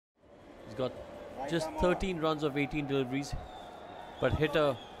He's got just 13 runs of 18 deliveries, but hit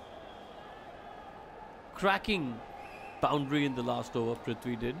a cracking boundary in the last over.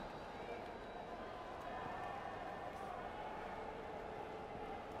 Prithvi did.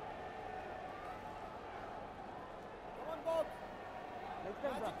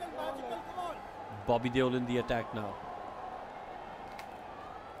 Bobby Deol in the attack now.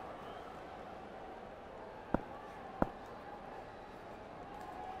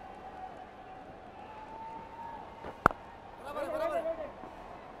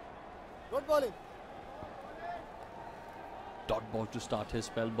 Good bowling. Dot ball to start his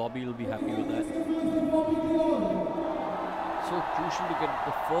spell. Bobby will be happy with that. So crucial to get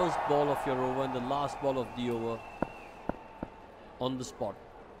the first ball of your over and the last ball of the over on the spot.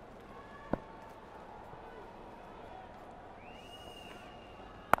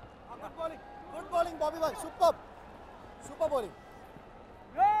 Good bowling, Bobby Bhai. Superb. Super bowling.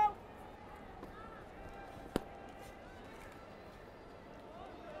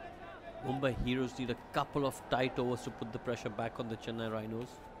 Mumbai Heroes need a couple of tight overs to put the pressure back on the Chennai Rhinos.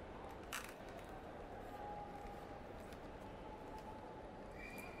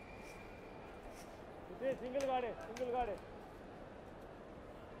 Single guard.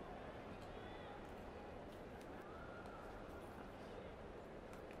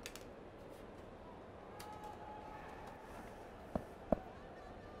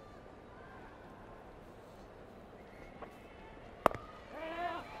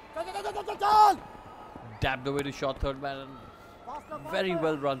 Dabbed away to short third man. Very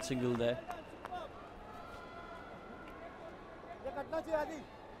well run single there.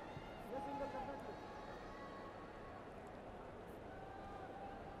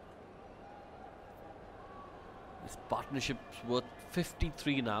 This partnership's worth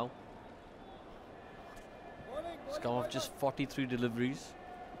 53 now. It's come off just 43 deliveries.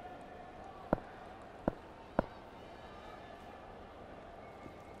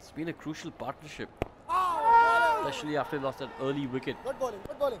 It's been a crucial partnership, especially after he lost that early wicket. Good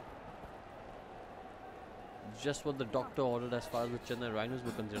bowling. Just what the doctor ordered as far as the Chennai Rhinos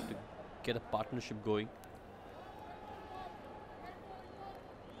were concerned, to get a partnership going.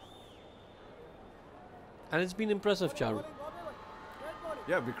 And it's been impressive, Charu.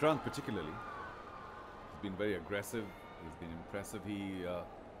 Yeah, Vikrant particularly. He's been very aggressive. He's been impressive. He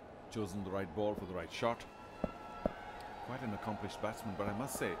chosen the right ball for the right shot. Quite an accomplished batsman, but I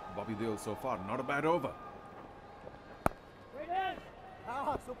must say, Bobby Deol so far, not a bad over.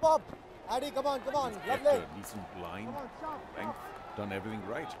 Superb. Addy, come on. Kept a decent line, length, done everything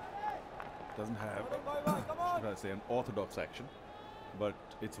right. Doesn't have, should I say, an orthodox action, but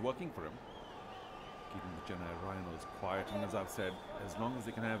it's working for him. Keeping the Chennai Rhinos quiet, and as I've said, as long as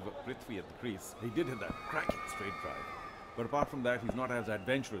they can have Prithvi at the crease, he did hit that cracking straight drive. But apart from that, he's not as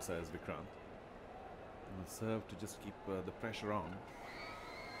adventurous as Vikrant. And will serve to just keep the pressure on,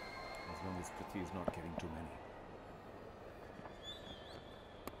 as long as Prithvi is not getting too many.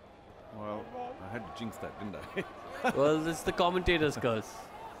 Well, I had to jinx that, didn't I? Well, it's the commentator's curse.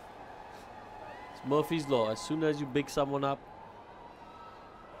 It's Murphy's Law. As soon as you big someone up,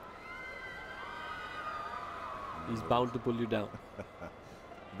 he's bound to pull you down.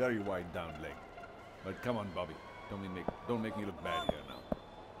 Very wide down leg. But come on, Bobby. Don't make me look bad here now.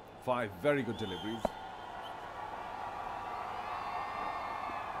 5 very good deliveries.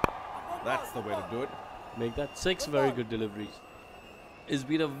 That's the way to do it. Make that 6 very good deliveries. It's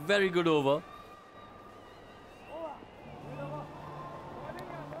been a very good over.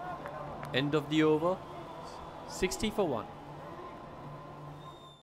 End of the over. 60 for 1.